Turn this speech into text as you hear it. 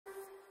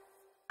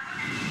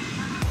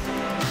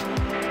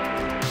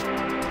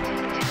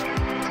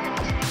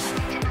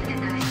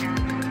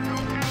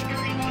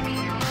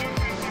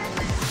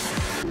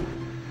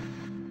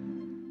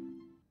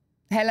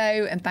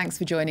Hello and thanks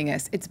for joining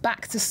us. It's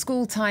back to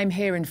school time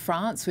here in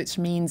France, which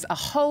means a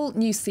whole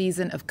new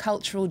season of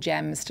cultural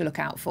gems to look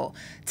out for.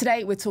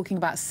 Today we're talking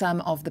about some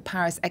of the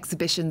Paris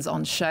exhibitions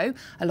on show,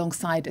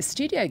 alongside a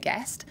studio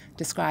guest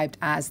described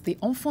as the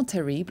enfant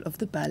terrible of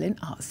the Berlin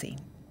art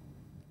scene.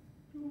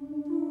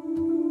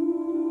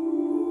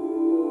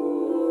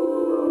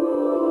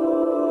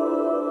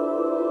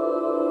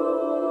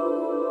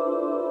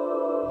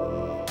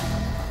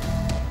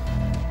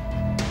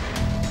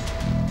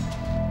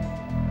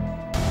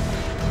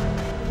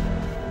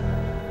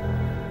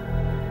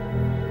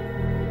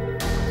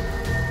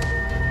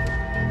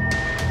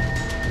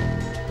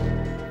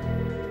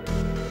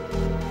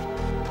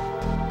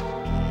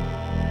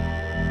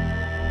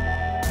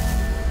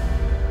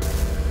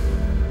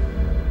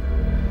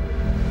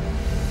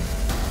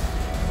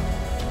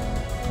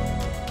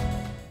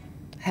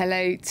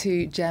 Hello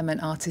to German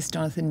artist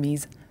Jonathan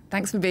Meese.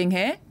 Thanks for being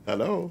here.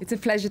 Hello. It's a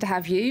pleasure to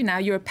have you. Now,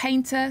 you're a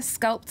painter,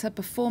 sculptor,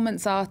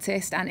 performance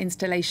artist and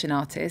installation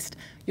artist.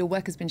 Your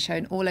work has been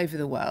shown all over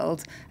the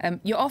world.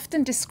 You're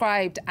often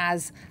described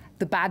as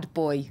the bad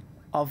boy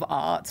of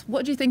art.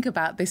 What do you think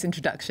about this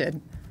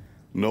introduction?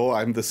 No,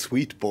 I'm the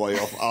sweet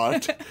boy of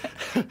art.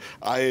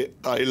 I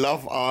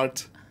love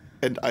art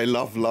and I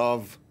love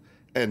love,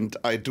 and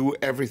I do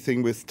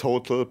everything with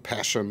total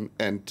passion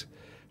and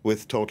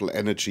with total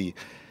energy.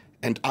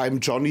 And I'm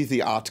Johnny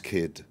the Art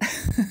Kid.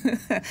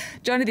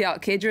 Johnny the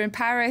Art Kid, you're in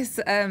Paris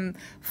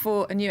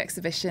for a new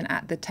exhibition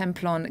at the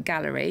Templon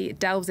Gallery. It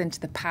delves into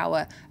the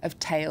power of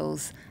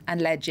tales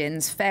and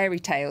legends, fairy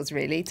tales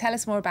really. Tell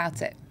us more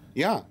about it.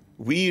 Yeah,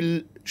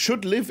 we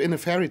should live in a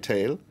fairy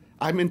tale.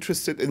 I'm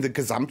interested in the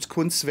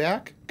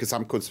Gesamtkunstwerk,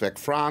 Gesamtkunstwerk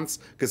France,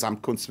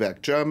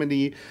 Gesamtkunstwerk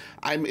Germany.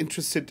 I'm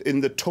interested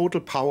in the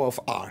total power of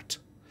art.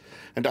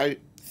 And I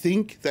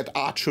think that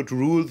art should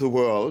rule the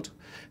world,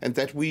 and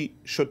that we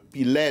should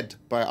be led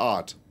by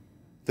art.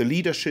 The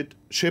leadership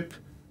should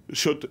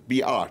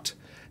be art.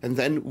 And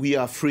then we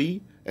are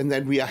free, and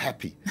then we are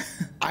happy.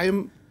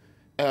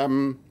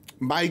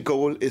 My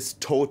goal is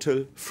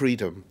total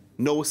freedom.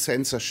 No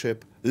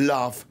censorship,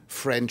 love,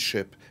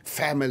 friendship,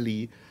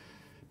 family,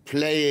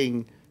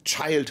 playing,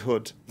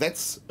 childhood.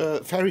 That's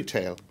a fairy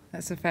tale.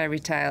 That's a fairy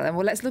tale. And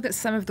well, let's look at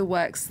some of the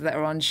works that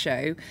are on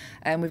show.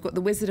 We've got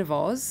The Wizard of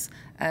Oz,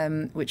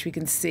 which we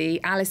can see,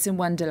 Alice in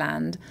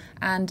Wonderland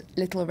and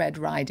Little Red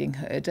Riding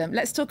Hood.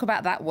 Let's talk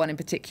about that one in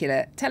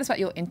particular. Tell us about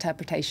your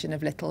interpretation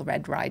of Little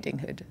Red Riding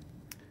Hood.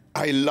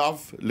 I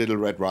love Little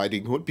Red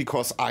Riding Hood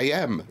because I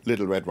am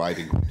Little Red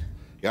Riding Hood.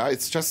 Yeah,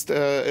 it's just,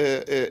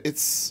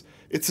 it's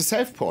a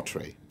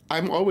self-portrait.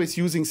 I'm always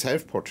using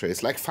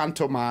self-portraits like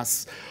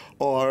Fantomas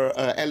or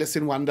Alice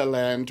in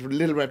Wonderland,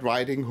 Little Red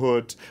Riding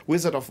Hood,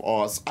 Wizard of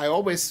Oz. I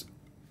always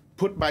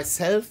put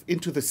myself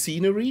into the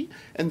scenery,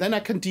 and then I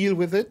can deal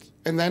with it.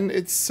 And then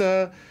it's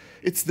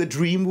the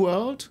dream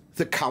world,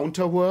 the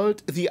counter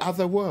world, the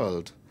other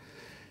world.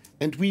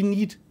 And we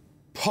need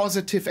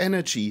positive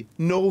energy,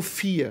 no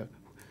fear.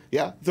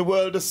 Yeah, the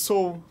world is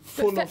so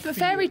full of fear. The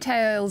fairy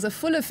tales are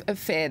full of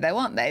fear, though,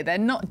 aren't they? They're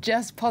not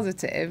just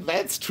positive.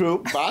 That's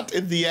true, but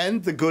in the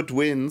end, the good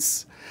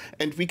wins.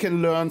 And we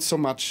can learn so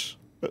much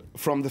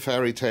from the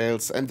fairy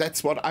tales, and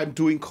that's what I'm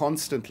doing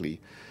constantly.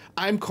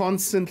 I'm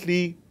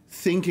constantly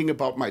thinking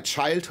about my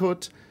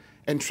childhood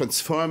and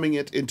transforming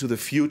it into the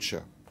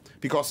future,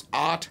 because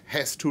art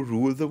has to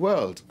rule the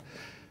world.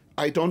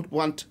 I don't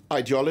want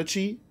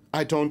ideology,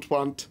 I don't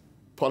want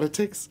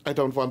politics, I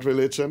don't want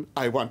religion,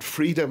 I want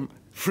freedom.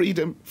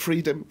 Freedom,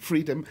 freedom,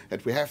 freedom,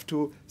 and we have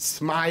to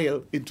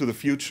smile into the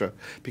future,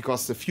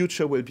 because the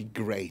future will be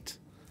great.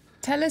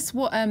 Tell us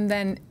what,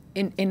 then,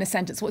 in a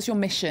sentence, what's your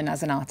mission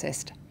as an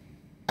artist?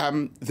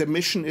 The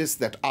mission is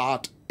that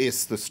art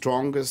is the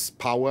strongest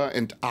power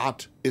and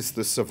art is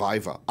the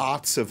survivor.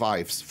 Art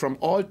survives. From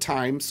all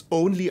times,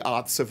 only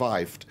art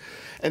survived.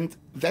 And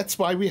that's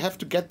why we have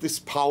to get this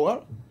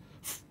power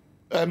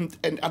and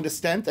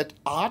understand that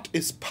art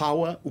is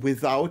power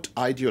without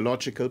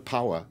ideological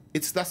power.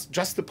 It's thus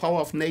just the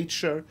power of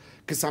nature,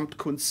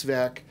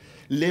 Gesamtkunstwerk,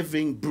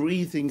 living,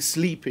 breathing,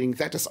 sleeping,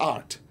 that is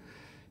art.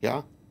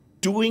 Yeah?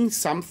 Doing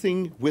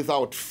something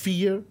without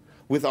fear,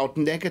 without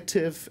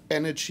negative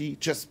energy,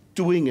 just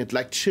doing it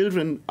like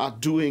children are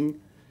doing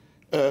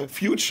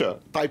future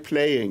by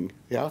playing.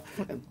 Yeah?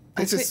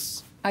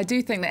 I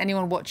do think that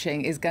anyone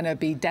watching is going to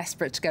be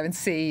desperate to go and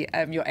see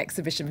your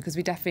exhibition, because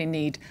we definitely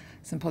need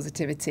some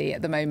positivity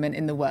at the moment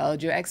in the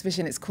world. Your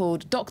exhibition, it's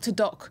called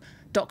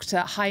Dr.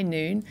 High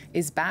Noon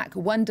is back,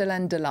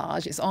 Wonderland de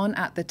Large. It's on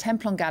at the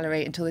Templon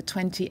Gallery until the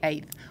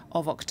 28th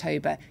of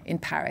October in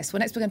Paris. Well,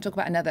 next we're going to talk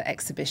about another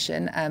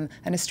exhibition. An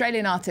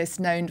Australian artist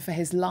known for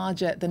his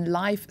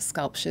larger-than-life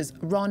sculptures,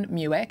 Ron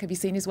Mueck. Have you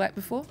seen his work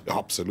before?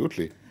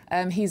 Absolutely.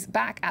 He's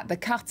back at the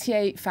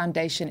Cartier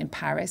Foundation in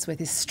Paris with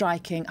his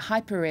striking,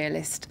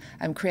 hyper-realist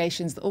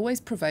creations that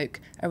always provoke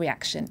a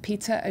reaction.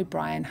 Peter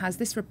O'Brien has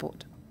this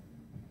report.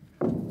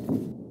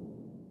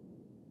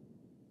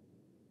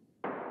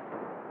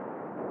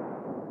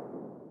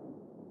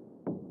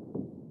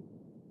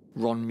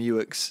 Ron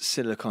Mueck's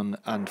silicon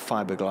and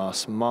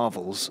fiberglass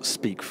marvels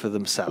speak for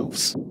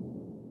themselves.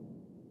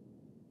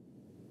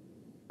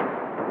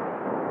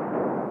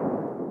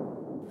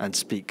 and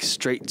speak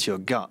straight to your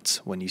gut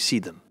when you see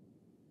them.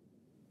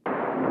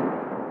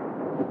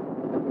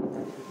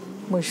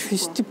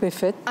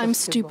 I'm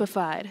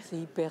stupefied.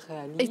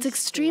 It's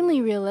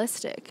extremely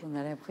realistic.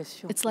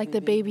 It's like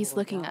the baby's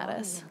looking at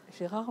us.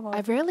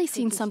 I've rarely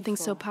seen something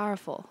so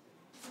powerful.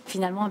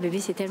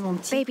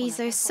 Babies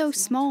are so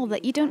small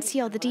that you don't see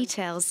all the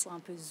details.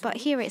 But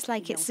here it's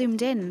like it's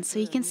zoomed in, so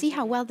you can see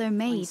how well they're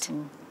made.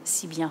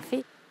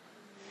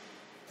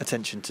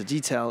 Attention to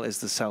detail is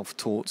the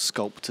self-taught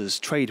sculptor's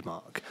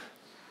trademark.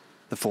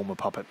 The former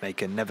puppet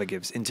maker never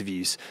gives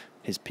interviews.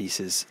 His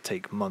pieces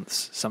take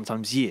months,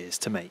 sometimes years,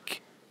 to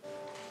make.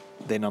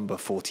 They number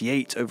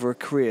 48 over a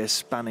career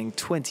spanning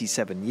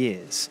 27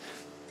 years.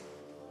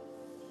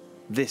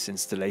 This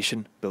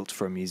installation, built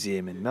for a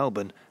museum in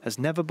Melbourne, has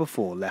never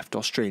before left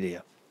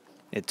Australia.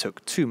 It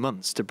took 2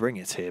 months to bring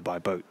it here by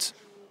boat.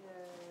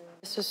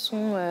 These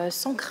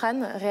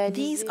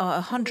are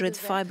 100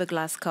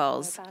 fiberglass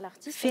skulls,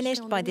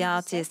 finished by the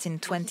artist in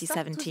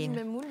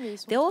 2017.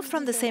 They're all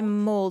from the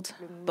same mold,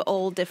 but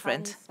all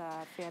different.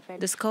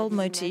 The skull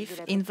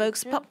motif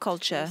invokes pop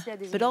culture,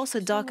 but also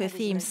darker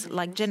themes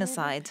like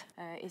genocide.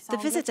 The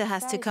visitor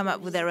has to come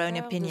up with their own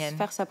opinion.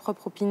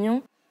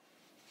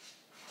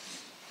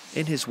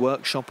 In his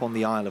workshop on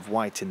the Isle of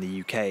Wight in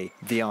the UK,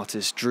 the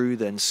artist drew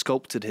then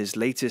sculpted his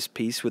latest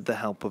piece with the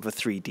help of a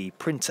 3D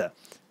printer.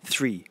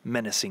 3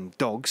 menacing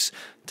dogs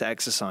to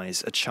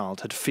exercise a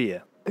childhood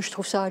fear.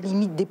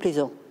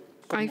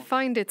 I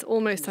find it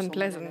almost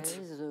unpleasant.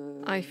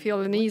 I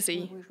feel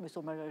uneasy.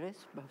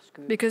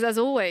 Because as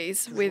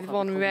always, with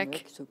Van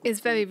Mueck, it's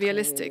very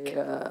realistic.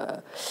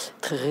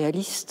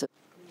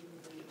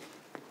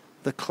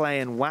 The clay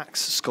and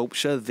wax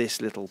sculpture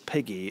This Little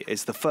Piggy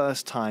is the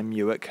first time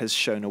Mueck has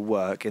shown a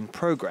work in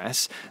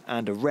progress,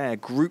 and a rare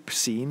group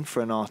scene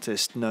for an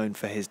artist known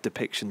for his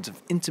depictions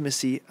of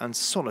intimacy and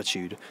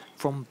solitude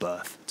from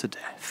birth to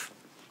death.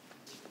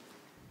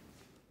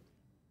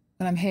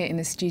 Well, I'm here in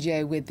the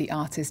studio with the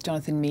artist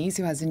Jonathan Meese,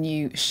 who has a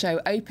new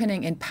show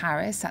opening in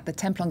Paris at the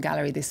Templon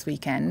Gallery this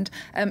weekend.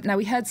 Now,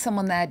 we heard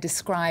someone there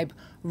describe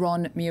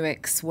Ron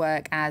Mueck's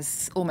work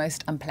as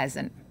almost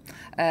unpleasant.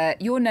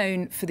 You're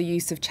known for the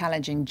use of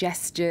challenging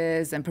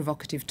gestures and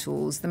provocative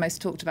tools. The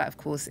most talked about, of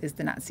course, is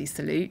the Nazi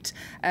salute,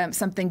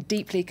 something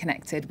deeply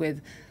connected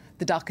with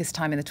the darkest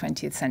time in the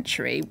 20th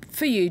century.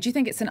 For you, do you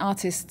think it's an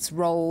artist's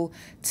role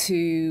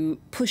to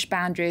push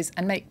boundaries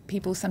and make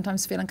people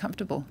sometimes feel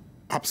uncomfortable?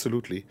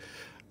 Absolutely.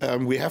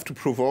 We have to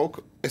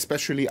provoke,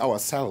 especially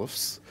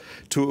ourselves,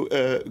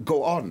 to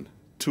go on,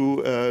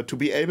 to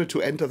be able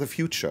to enter the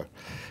future.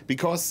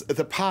 Because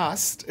the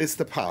past is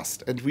the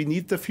past, and we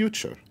need the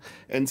future.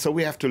 And so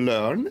we have to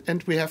learn,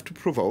 and we have to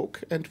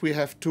provoke, and we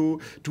have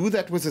to do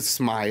that with a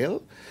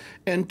smile,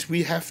 and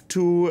we have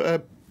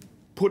to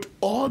put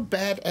all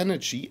bad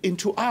energy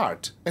into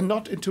art and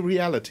not into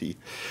reality.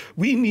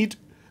 We need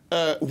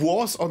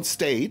wars on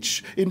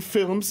stage, in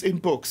films, in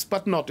books,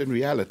 but not in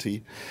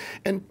reality.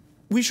 And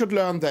we should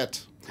learn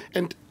that.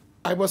 And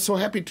I was so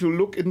happy to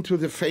look into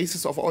the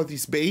faces of all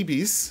these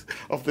babies,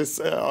 of this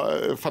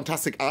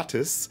fantastic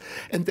artists.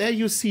 And there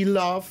you see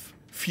love,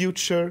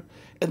 future,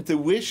 and the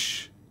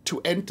wish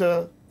to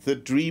enter the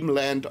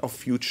dreamland of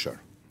future.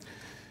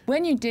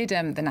 When you did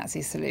the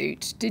Nazi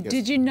salute,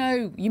 did you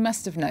know, you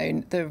must have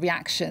known the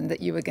reaction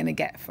that you were going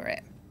to get for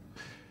it?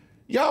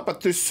 Yeah, but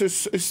this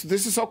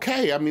is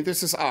okay. I mean,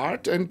 this is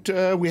art, and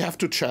we have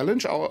to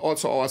challenge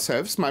also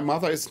ourselves. My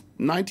mother is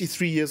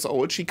 93 years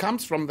old. She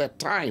comes from that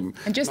time.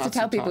 And just to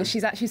tell people,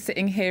 she's actually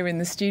sitting here in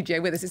the studio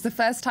with us. It's the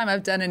first time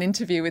I've done an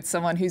interview with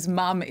someone whose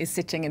mum is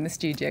sitting in the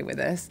studio with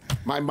us.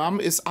 My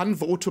mum is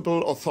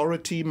unvotable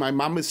authority. My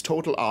mum is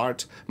total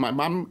art. My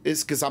mum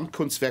is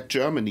Gesamtkunstwerk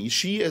Germany.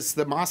 She is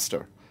the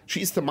master.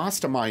 She's the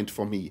mastermind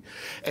for me.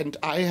 And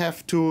I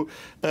have to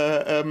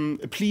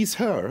please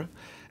her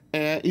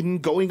in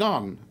going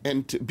on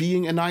and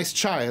being a nice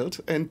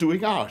child and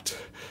doing art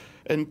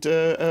and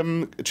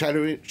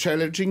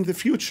challenging the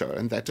future.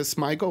 And that is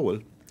my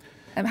goal.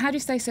 How do you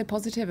stay so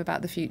positive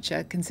about the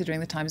future, considering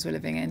the times we're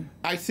living in?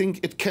 I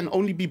think it can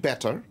only be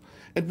better,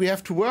 and we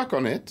have to work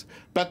on it,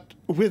 but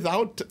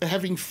without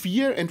having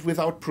fear and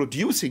without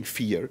producing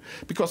fear,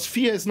 because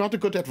fear is not a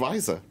good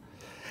advisor.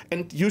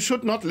 And you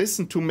should not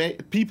listen to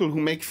people who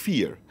make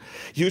fear.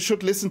 You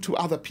should listen to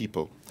other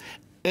people,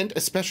 and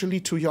especially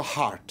to your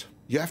heart.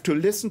 You have to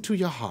listen to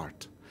your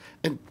heart.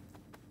 And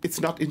it's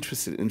not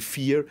interested in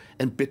fear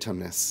and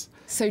bitterness.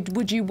 So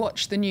would you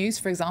watch the news,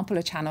 for example,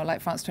 a channel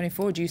like France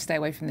 24, or do you stay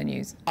away from the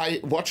news?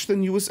 I watch the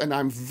news and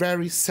I'm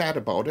very sad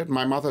about it,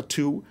 my mother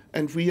too,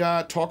 and we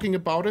are talking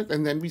about it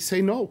and then we say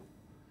no.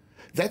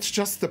 That's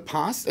just the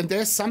past and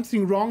there's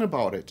something wrong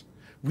about it.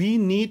 We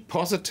need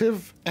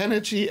positive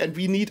energy and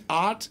we need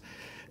art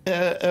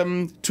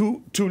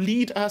to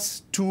lead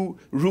us, to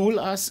rule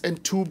us,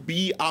 and to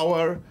be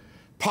our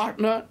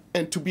partner,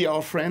 and to be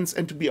our friends,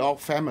 and to be our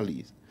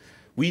families.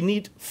 We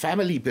need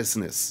family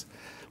business.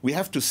 We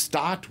have to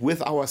start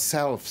with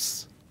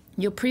ourselves.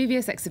 Your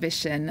previous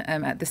exhibition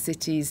at the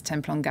city's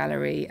Templon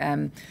gallery,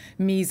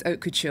 Meese Haute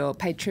Couture,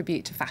 paid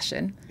tribute to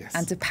fashion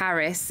and to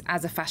Paris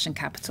as a fashion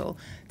capital.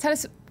 Tell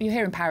us, you're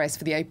here in Paris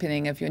for the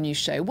opening of your new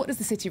show. What does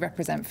the city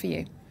represent for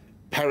you?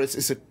 Paris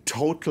is a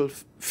total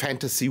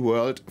fantasy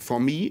world for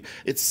me.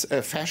 It's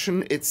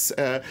fashion, it's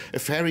a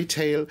fairy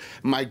tale.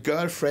 My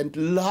girlfriend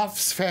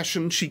loves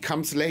fashion. She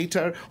comes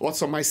later.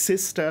 Also my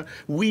sister.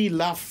 We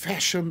love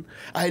fashion.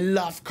 I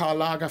love Karl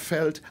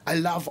Lagerfeld. I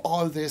love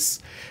all this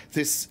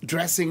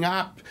dressing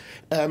up,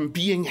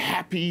 being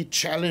happy,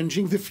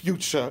 challenging the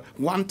future,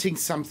 wanting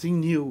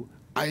something new.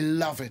 I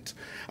love it.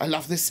 I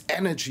love this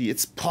energy.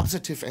 It's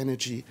positive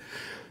energy.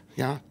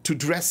 Yeah, to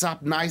dress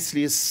up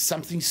nicely is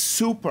something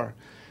super.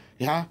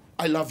 Yeah,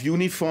 I love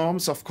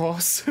uniforms, of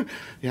course.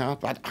 Yeah,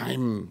 but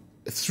I'm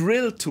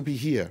thrilled to be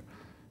here.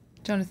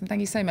 Jonathan, thank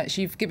you so much.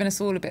 You've given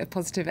us all a bit of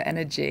positive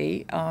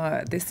energy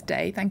this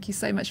day. Thank you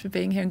so much for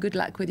being here and good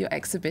luck with your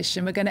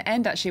exhibition. We're going to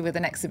end actually with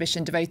an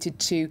exhibition devoted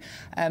to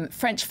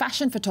French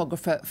fashion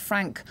photographer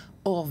Frank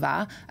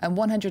Orvat, and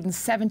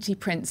 170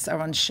 prints are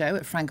on show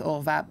at Frank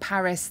Orvat,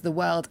 Paris, the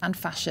World and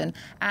Fashion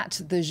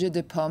at the Jeu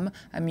de Paume,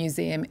 a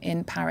museum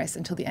in Paris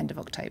until the end of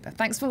October.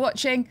 Thanks for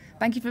watching.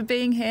 Thank you for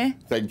being here.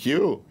 Thank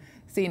you.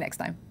 See you next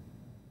time.